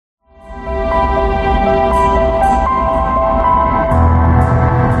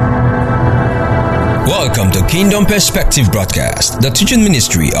Welcome to Kingdom Perspective Broadcast, the teaching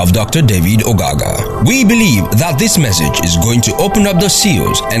ministry of Dr. David Ogaga. We believe that this message is going to open up the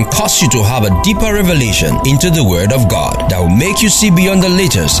seals and cause you to have a deeper revelation into the Word of God that will make you see beyond the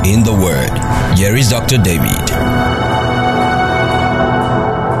letters in the Word. Here is Dr. David.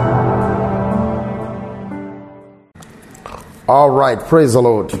 All right, praise the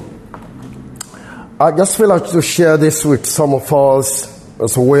Lord. I just feel like to share this with some of us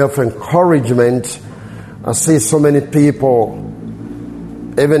as a way of encouragement. I see so many people,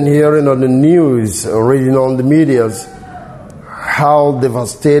 even hearing on the news, or reading on the medias, how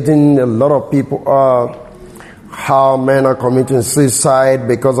devastating a lot of people are, how men are committing suicide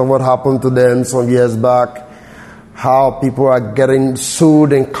because of what happened to them some years back, how people are getting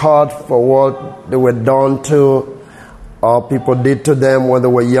sued and caught for what they were done to, or people did to them when they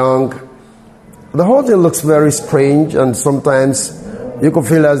were young. The whole thing looks very strange, and sometimes you can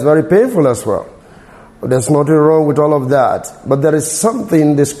feel it's very painful as well. There's nothing wrong with all of that. But there is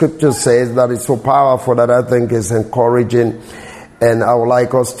something the scripture says that is so powerful that I think is encouraging, and I would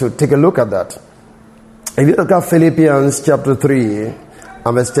like us to take a look at that. If you look at Philippians chapter 3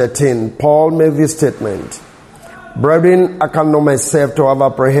 and verse 13, Paul made this statement: "Brethren, I count not myself to have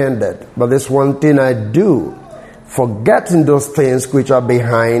apprehended, but this one thing I do, forgetting those things which are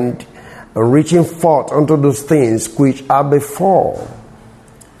behind, and reaching forth unto those things which are before."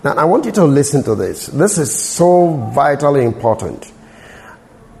 Now, I want you to listen to this. This is so vitally important.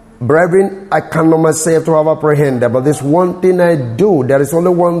 "Brethren, I count not myself to have apprehended, but this one thing I do." There is only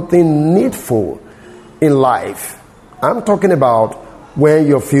one thing needful in life. I'm talking about when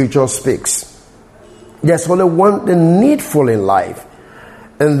your future speaks. There's only one thing needful in life,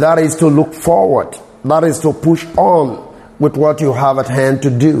 and that is to look forward. That is to push on with what you have at hand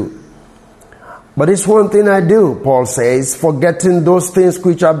to do. "But this one thing I do," Paul says, "forgetting those things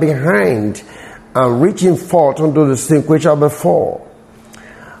which are behind and reaching forth unto the things which are before."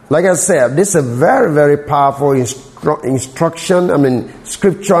 Like I said, this is a very, very powerful scripture, and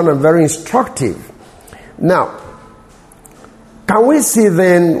very instructive. Now, can we see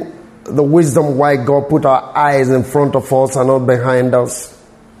then the wisdom why God put our eyes in front of us and not behind us?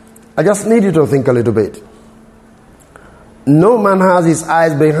 I just need you to think a little bit. No man has his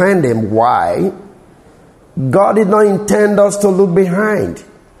eyes behind him. Why? God did not intend us to look behind.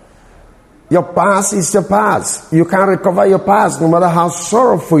 Your past is your past. You can't recover your past, no matter how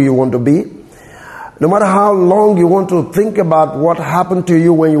sorrowful you want to be. No matter how long you want to think about what happened to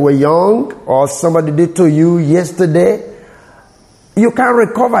you when you were young, or somebody did to you yesterday. You can't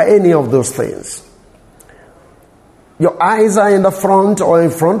recover any of those things. Your eyes are in the front or in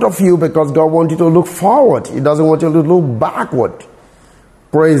front of you because God wants you to look forward. He doesn't want you to look backward.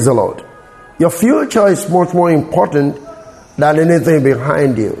 Praise the Lord. Your future is much more important than anything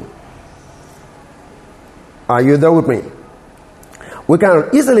behind you. Are you there with me? We can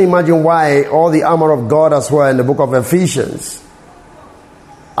easily imagine why all the armor of God as well in the book of Ephesians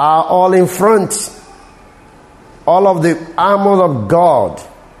are all in front. All of the armor of God,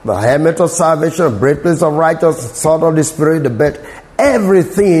 the helmet of salvation, breastplate of righteousness, sword of the Spirit, the belt,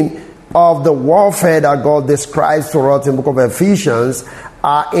 everything of the warfare that God describes to us in the book of Ephesians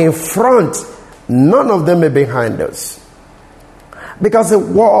are in front. None of them are behind us. Because the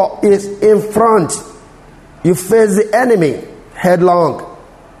war is in front. You face the enemy headlong.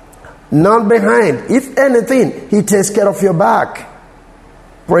 Not behind. If anything, he takes care of your back.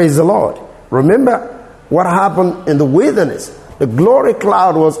 Praise the Lord. Remember what happened in the wilderness. The glory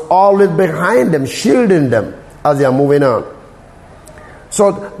cloud was always behind them, shielding them as they are moving on.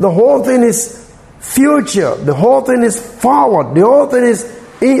 So the whole thing is future. The whole thing is forward. The whole thing is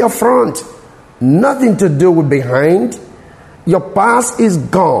in your front. Nothing to do with behind. Your past is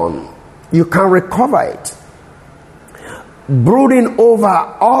gone. You can't recover it. Brooding over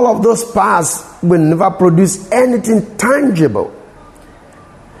all of those pasts will never produce anything tangible.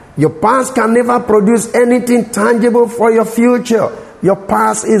 Your past can never produce anything tangible for your future. Your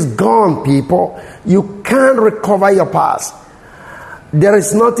past is gone, people. You can't recover your past. There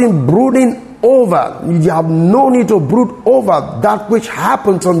is nothing brooding over. You have no need to brood over that which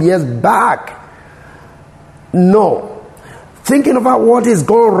happened some years back. No. Thinking about what is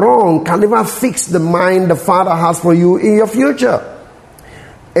gone wrong can never fix the mind the Father has for you in your future.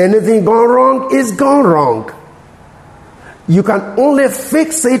 Anything gone wrong is gone wrong. You can only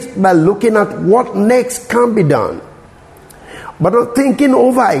fix it by looking at what next can be done. But not thinking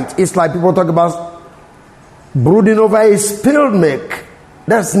over it. It's like people talk about brooding over a spilled milk.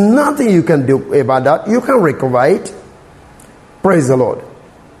 There's nothing you can do about that. You can recover it. Praise the Lord.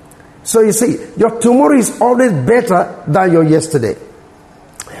 So you see, your tomorrow is always better than your yesterday.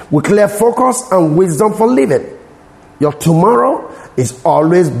 with clear focus and wisdom for living. Your tomorrow is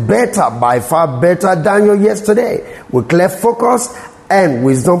always better, by far better than your yesterday, with clear focus and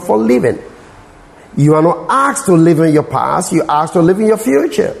wisdom for living. You are not asked to live in your past, you are asked to live in your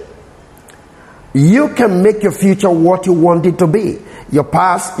future. You can make your future what you want it to be. Your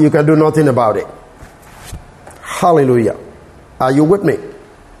past, you can do nothing about it. Hallelujah. Are you with me?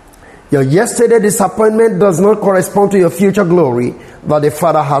 Your yesterday disappointment does not correspond to your future glory that the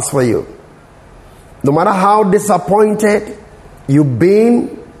Father has for you. No matter how disappointed you've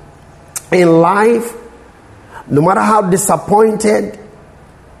been in life, no matter how disappointed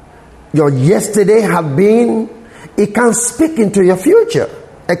your yesterday had been, it can't speak into your future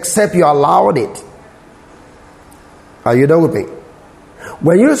except you allowed it. Are you there with me?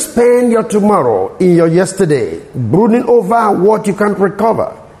 When you spend your tomorrow in your yesterday, brooding over what you can't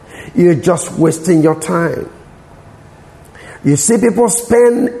recover, you're just wasting your time. You see people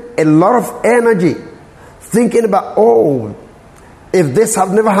spend a lot of energy thinking about, oh, if this had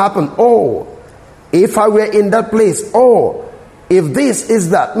never happened, oh, if I were in that place, oh, if this is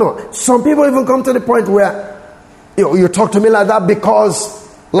that. No, some people even come to the point where you talk to me like that because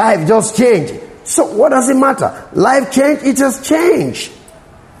life just changed. So what does it matter? Life changed, it has changed.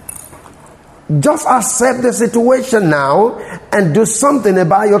 Just accept the situation now and do something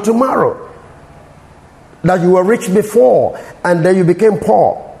about your tomorrow. That you were rich before and then you became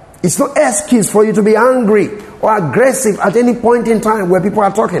poor. It's no excuse for you to be angry or aggressive at any point in time where people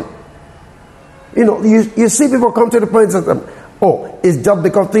are talking. You know, you see people come to the point that, oh, it's just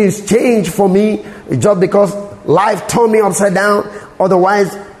because things change for me. It's just because life turned me upside down.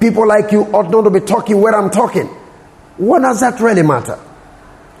 Otherwise, people like you ought not to be talking where I'm talking. What does that really matter?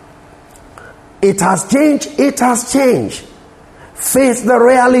 It has changed. It has changed. Face the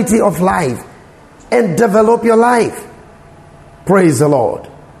reality of life and develop your life. Praise the Lord.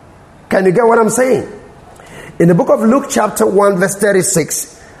 Can you get what I'm saying? In the book of Luke chapter 1 verse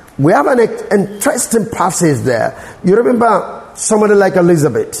 36, we have an interesting passage there. You remember somebody like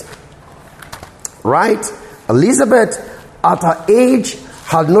Elizabeth, right? Elizabeth at her age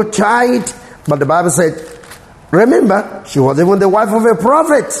had no child, but the Bible said, remember, she was even the wife of a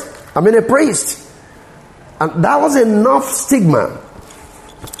prophet. A priest. And that was enough stigma.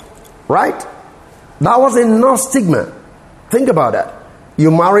 Right? That was enough stigma. Think about that.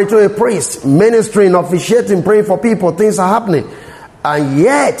 You married to a priest, ministering, officiating, praying for people, things are happening. And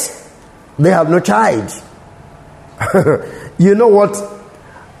yet, they have no child. You know what?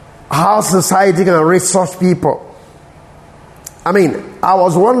 How society can reach such people. I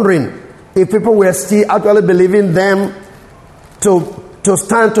was wondering if people were still actually believing them to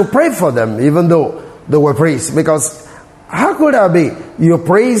stand to pray for them, even though they were priests. Because how could that be? You're a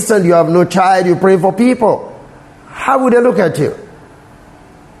priest and you have no child, you pray for people. How would they look at you?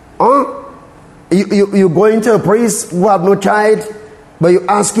 You go into a priest who have no child, but you're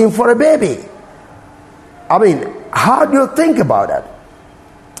asking for a baby. How do you think about that?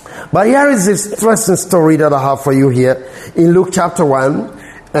 But here is this interesting story that I have for you here in Luke chapter 1,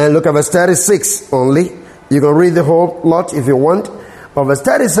 and look at verse 36 only. You can read the whole lot if you want. But verse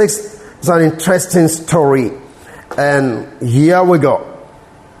 36 is an interesting story. And here we go.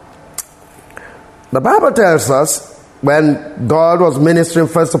 The Bible tells us when God was ministering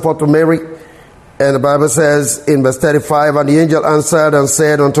first of all to Mary, and the Bible says in verse 35, and the angel answered and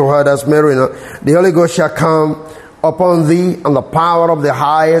said unto her, that's Mary, the Holy Ghost shall come upon thee, and the power of the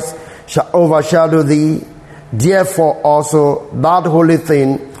highest shall overshadow thee. Therefore also that holy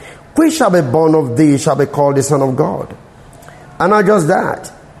thing which shall be born of thee shall be called the Son of God. And not just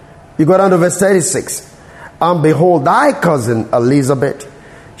that. You go down to verse 36. And behold, thy cousin Elizabeth,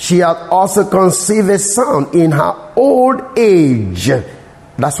 she hath also conceived a son in her old age.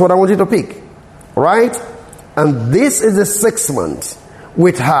 That's what I want you to pick. Right? And this is the 6th month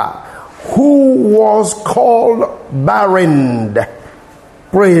with her, who was called barren.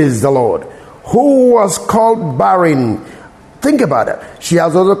 Praise the Lord. Who was called barren. Think about it. She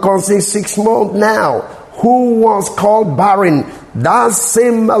has also conceived 6 months now. Who was called barren. That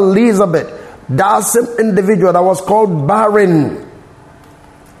same Elizabeth. That same individual that was called barren.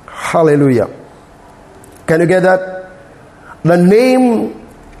 Hallelujah. Can you get that? The name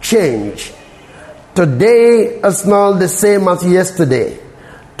changed. Today is not the same as yesterday.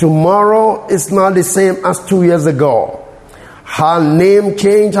 Tomorrow is not the same as 2 years ago. Her name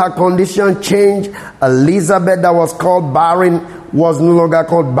changed, her condition changed. Elizabeth that was called barren was no longer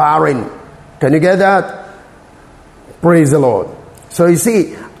called barren. Can you get that? Praise the Lord. So you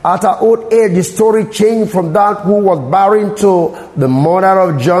see, at her old age, the story changed from that who was barren to the mother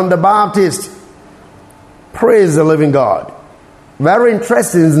of John the Baptist. Praise the living God. Very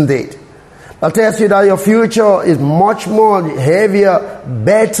interesting, isn't it? That tells you that your future is much more heavier,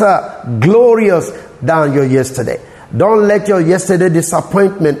 better, glorious than your yesterday. Don't let your yesterday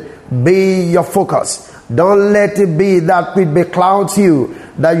disappointment be your focus. Don't let it be that it beclouds you,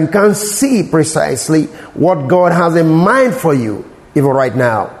 that you can't see precisely what God has in mind for you, even right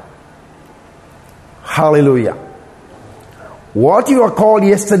now. Hallelujah. What you are called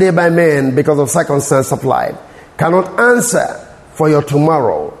yesterday by men because of circumstance of life cannot answer for your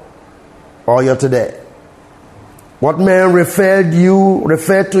tomorrow or your today. What men referred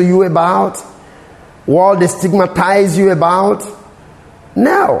to you about, what they stigmatize you about,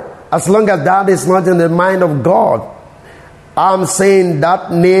 no. As long as that is not in the mind of God, I'm saying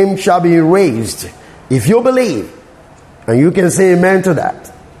that name shall be erased. If you believe, and you can say amen to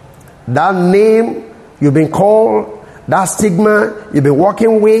that, that name you've been called, that stigma you've been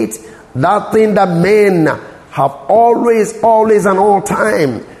walking with, that thing that men have always and all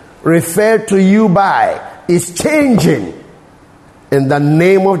time referred to you by is changing in the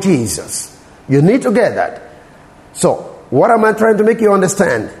name of Jesus. You need to get that. So, what am I trying to make you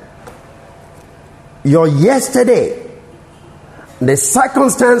understand? Your yesterday, the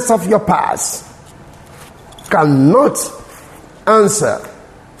circumstance of your past, cannot answer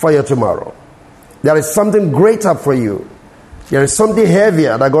for your tomorrow. There is something greater for you. There is something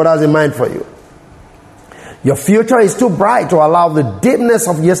heavier that God has in mind for you. Your future is too bright to allow the dimness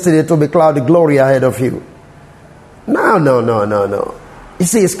of yesterday to becloud the glory ahead of you. No. You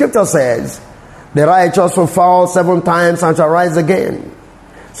see, Scripture says, the righteous will fall 7 times and shall rise again.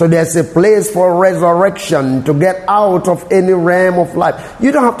 So there's a place for resurrection to get out of any realm of life.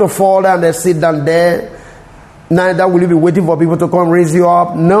 You don't have to fall down and sit down there. Neither will you be waiting for people to come raise you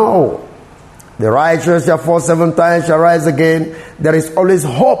up. No. The righteous shall fall 7 times, shall rise again. There is always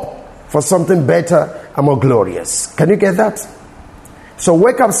hope for something better and more glorious. Can you get that? So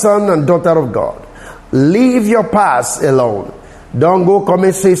wake up, son and daughter of God. Leave your past alone. Don't go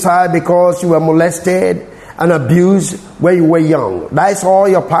commit suicide because you were molested and abused when you were young. That's all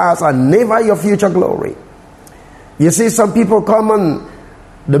your past and never your future glory. You see, some people come on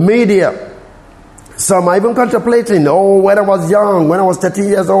the media. Some are even contemplating, when I was young, when I was 13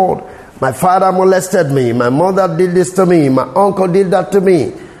 years old, my father molested me, my mother did this to me, my uncle did that to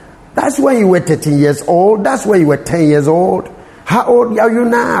me. That's when you were 13 years old. That's when you were 10 years old. How old are you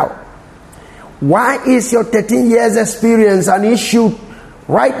now? Why is your 13 years experience an issue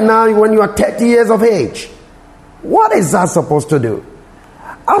right now when you are 30 years of age? What is that supposed to do?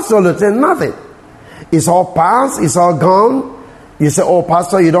 Absolutely nothing. It's all past. It's all gone. You say,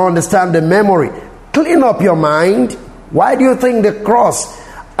 pastor, you don't understand the memory. Clean up your mind. Why do you think the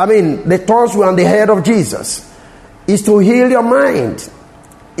thorns were on the head of Jesus? It's to heal your mind.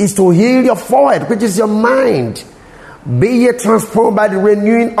 It's to heal your forehead, which is your mind. Be ye transformed by the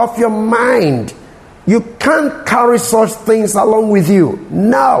renewing of your mind. You can't carry such things along with you.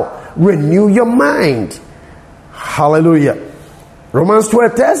 No. Renew your mind. Hallelujah. Romans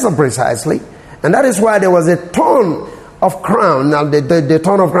 12 tells them precisely. And that is why there was a thorn of crown. Now the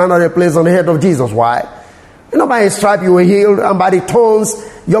thorn of crown that they placed on the head of Jesus. Why? By his stripe you were healed, and by the thorns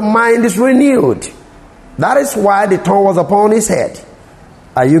your mind is renewed. That is why the thorn was upon his head.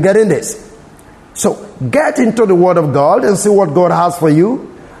 Are you getting this? So get into the Word of God and see what God has for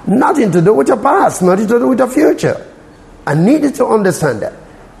you. Nothing to do with your past, nothing to do with your future. I need you to understand that.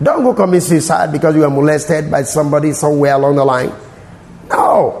 Don't go commit suicide because you were molested by somebody somewhere along the line.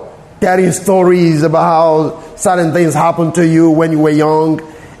 No. Telling stories about how certain things happened to you when you were young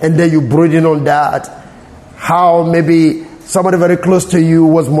and then you brooding on that. How maybe somebody very close to you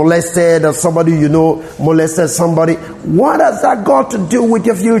was molested or somebody you know molested somebody. What has that got to do with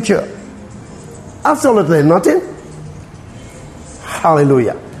your future? Absolutely nothing.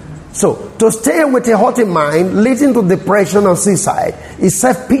 Hallelujah. So, to stay with a haughty mind leading to depression and suicide is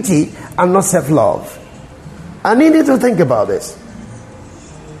self-pity and not self-love. I need you to think about this.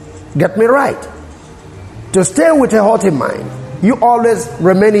 Get me right. To stay with a haughty mind, you always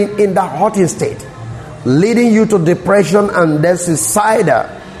remaining in that haughty state, leading you to depression and then suicide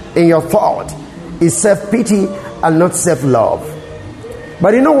in your thought, is self-pity and not self-love.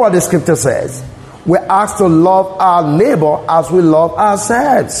 But you know what the scripture says? We're asked to love our neighbor as we love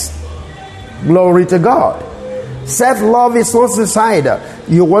ourselves. Glory to God. Self-love is not suicide.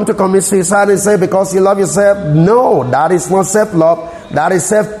 You want to commit suicide and say because you love yourself? No, that is not self-love. That is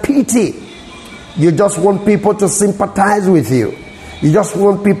self-pity. You just want people to sympathize with you. You just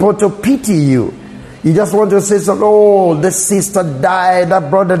want people to pity you. You just want to say, this sister died, that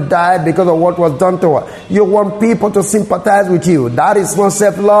brother died because of what was done to her. You want people to sympathize with you. That is not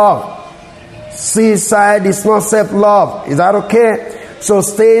self-love. Suicide is not self-love. Is that okay? So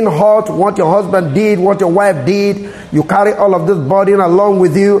staying hurt, what your husband did, what your wife did, you carry all of this burden along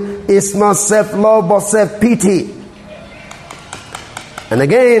with you. It's not self-love but self-pity. And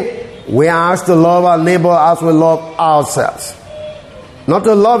again, we are asked to love our neighbor as we love ourselves. Not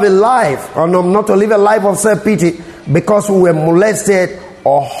to love a life, or not to live a life of self-pity because we were molested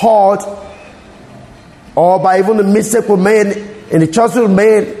or hurt, or by even the mistake we made in the choice we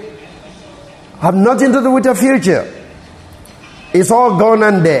made, have nothing to do with your future. It's all gone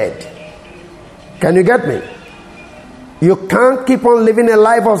and dead. Can you get me? You can't keep on living a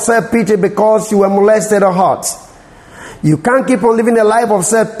life of self-pity because you were molested or hurt. You can't keep on living a life of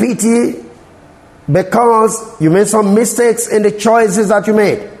self-pity because you made some mistakes in the choices that you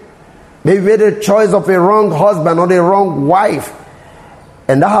made. Maybe you made a choice of a wrong husband or the wrong wife,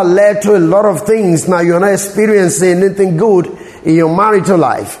 and that has led to a lot of things. Now you're not experiencing anything good in your marital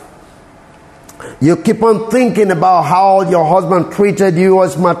life. You keep on thinking about how your husband treated you or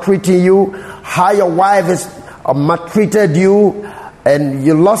is maltreating you, how your wife is maltreated you, and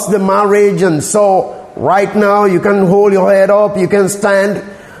you lost the marriage, and so right now you can hold your head up, you can stand,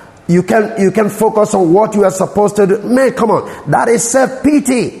 you can focus on what you are supposed to do. Man, come on, that is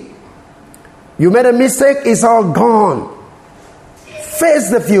self-pity. You made a mistake, it's all gone.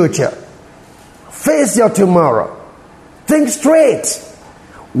 Face the future. Face your tomorrow. Think straight.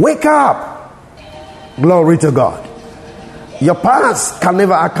 Wake up. Glory to God. Your past can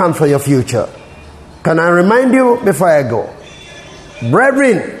never account for your future. Can I remind you before I go?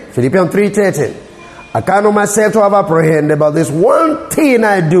 Brethren, Philippians 3:13. I count myself to have apprehended about this one thing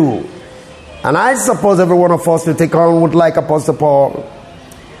I do. And I suppose every one of us will take on with like Apostle Paul.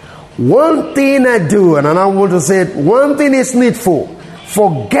 One thing I do, and I want to say it, one thing is needful,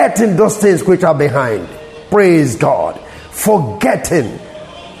 forgetting those things which are behind. Praise God. Forgetting.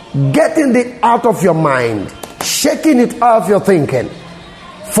 Getting it out of your mind. Shaking it out of your thinking.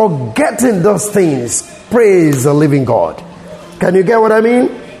 Forgetting those things. Praise the living God. Can you get what I mean?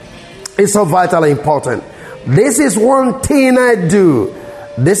 It's so vitally important. This is one thing I do.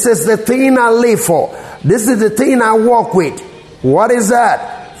 This is the thing I live for. This is the thing I walk with. What is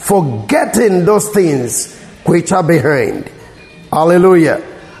that? Forgetting those things which are behind. Hallelujah.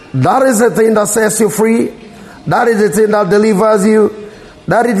 That is the thing that sets you free. That is the thing that delivers you.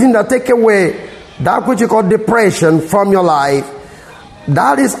 That is the thing that takes away that which you call depression from your life.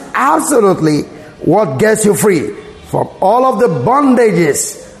 That is absolutely what gets you free from all of the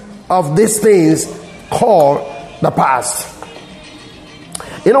bondages of these things called the past.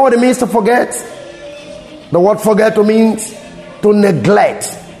 You know what it means to forget? The word forget means to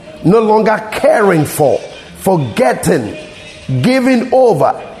neglect, no longer caring for, forgetting, giving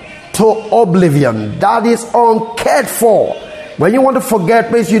over to oblivion. That is uncared for. When you want to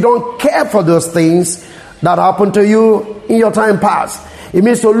forget, means you don't care for those things that happened to you in your time past. It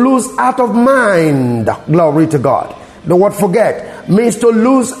means to lose out of mind. Glory to God. The word forget means to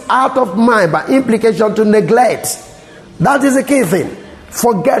lose out of mind, by implication to neglect. That is the key thing.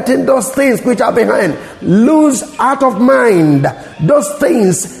 Forgetting those things which are behind. Lose out of mind those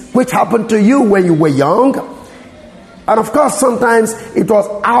things which happened to you when you were young. And of course, sometimes it was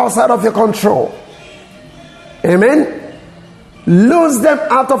outside of your control. Amen? Lose them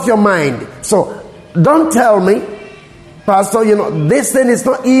out of your mind. So, don't tell me, Pastor, this thing is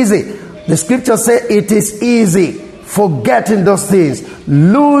not easy. The scripture says it is easy. Forgetting those things.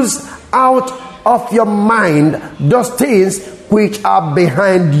 Lose out of your mind those things which are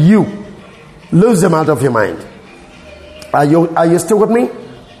behind you. Lose them out of your mind. Are you still with me?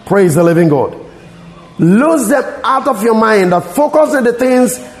 Praise the living God. Lose them out of your mind. Focus on the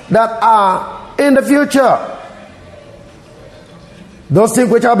things that are in the future. Those things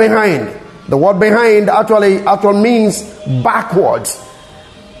which are behind. The word behind actually means backwards.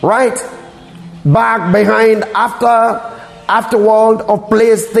 Right? Back, behind, afterward, of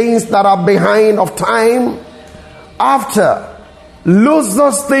place, things that are behind of time. After. Lose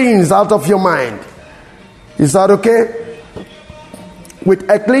those things out of your mind. Is that okay? With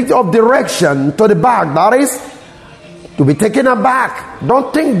a click of direction to the back. That is to be taken aback.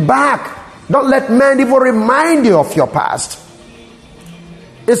 Don't think back. Don't let men even remind you of your past.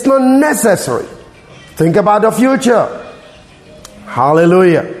 It's not necessary. Think about the future.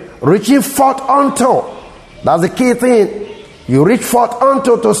 Hallelujah. Reaching forth unto. That's the key thing. You reach forth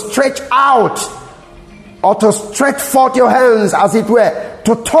unto, to stretch out, or to stretch forth your hands, as it were,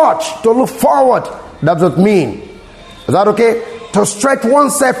 to touch, to look forward. That's what it means. Is that okay? To stretch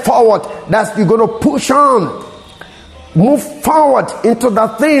one step forward, that's you're going to push on. Move forward into the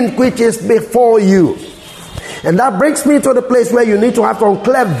thing which is before you. And that brings me to the place where you need to have some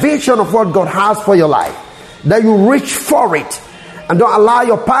clear vision of what God has for your life. That you reach for it and don't allow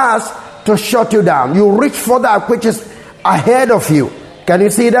your past to shut you down. You reach for that which is ahead of you. Can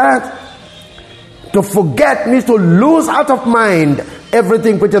you see that? To forget means to lose out of mind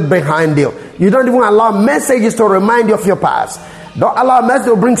everything which is behind you. You don't even allow messages to remind you of your past. Don't allow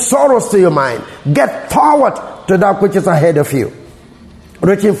messages to bring sorrows to your mind. Get forward to that which is ahead of you.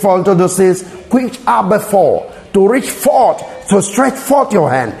 Reaching forward to those things which are before. To reach forth, to stretch forth your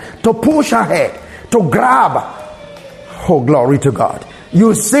hand, to push ahead, to grab. Oh, glory to God.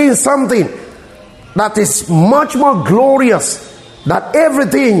 You see something that is much more glorious than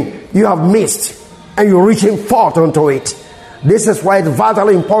everything you have missed, and you're reaching forth onto it. This is why it's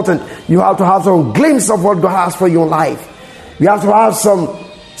vitally important. You have to have some glimpse of what God has for your life. You have to have some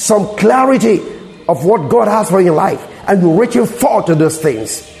clarity of what God has for your life, and you're reaching forth to those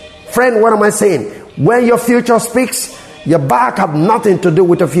things. Friend, what am I saying? When your future speaks, your back have nothing to do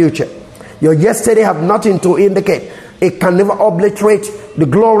with the future. Your yesterday have nothing to indicate. It can never obliterate the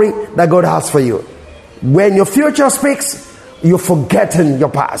glory that God has for you. When your future speaks, you're forgetting your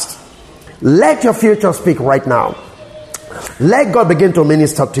past. Let your future speak right now. Let God begin to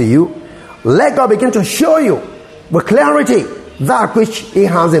minister to you. Let God begin to show you with clarity that which He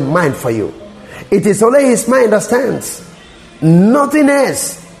has in mind for you. It is only His mind that stands, nothing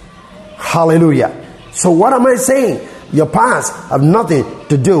else. Hallelujah. So what am I saying? Your past have nothing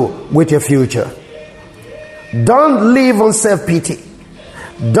to do with your future. Don't live on self-pity.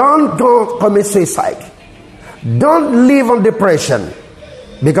 Don't go commit suicide. Don't live on depression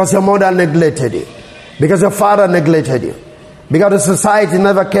because your mother neglected you, because your father neglected you, because the society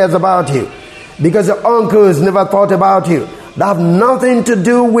never cares about you, because your uncles never thought about you. That have nothing to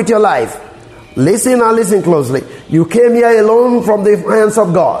do with your life. Listen and listen closely. You came here alone from the hands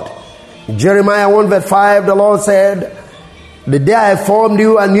of God. Jeremiah 1 verse 5, the Lord said, the day I formed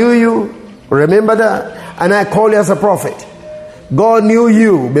you, I knew you. Remember that? And I called you as a prophet. God knew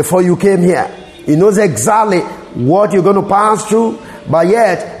you before you came here. He knows exactly what you're going to pass through, but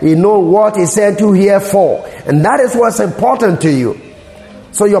yet He knows what He sent you here for. And that is what's important to you.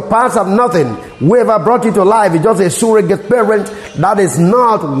 So your past have nothing. Whoever brought you to life is just a surrogate parent. That is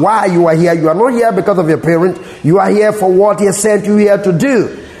not why you are here. You are not here because of your parent. You are here for what He sent you here to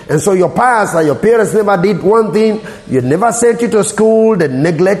do. And so your past, your parents never did one thing. You never sent you to school. They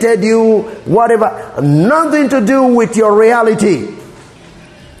neglected you. Whatever. Nothing to do with your reality.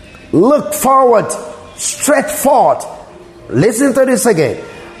 Look forward. Stretch forth. Listen to this again.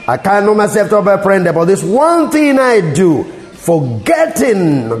 I can't know myself to be a friend about this one thing I do.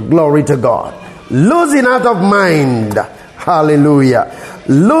 Forgetting, glory to God. Losing out of mind. Hallelujah.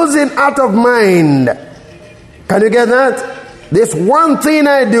 Losing out of mind. Can you get that? This one thing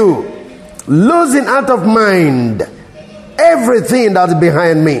I do. Losing out of mind everything that's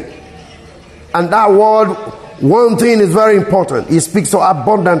behind me. And that word, one thing, is very important. It speaks so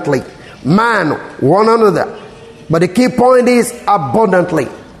abundantly. Man, one another. But the key point is abundantly.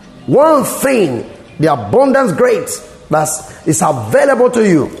 One thing, the abundance grace that is available to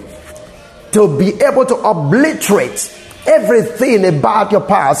you to be able to obliterate everything about your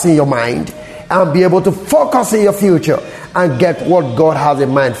past in your mind and be able to focus in your future and get what God has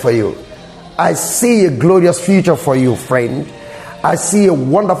in mind for you. I see a glorious future for you, friend. I see a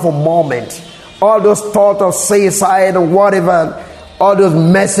wonderful moment. All those thoughts of suicide and whatever, all those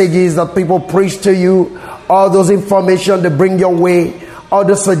messages that people preach to you, all those information they bring your way, all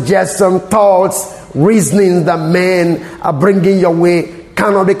the suggestions, thoughts, reasonings that men are bringing your way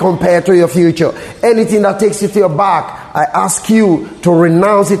cannot be compared to your future. Anything that takes you to your back, I ask you to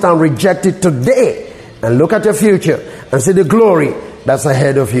renounce it and reject it today and look at your future and see the glory that's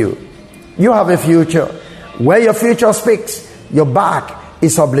ahead of you. You have a future. Where your future speaks, your back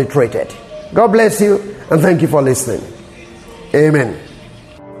is obliterated. God bless you and thank you for listening. Amen.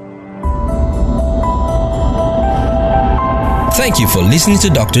 Thank you for listening to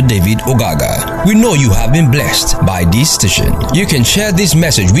Dr. David Ogaga. We know you have been blessed by this station. You can share this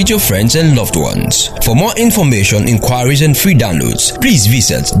message with your friends and loved ones. For more information, inquiries, and free downloads, please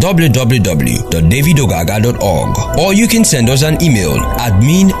visit www.davidogaga.org or you can send us an email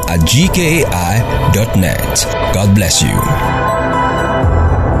admin@gkai.net. God bless you.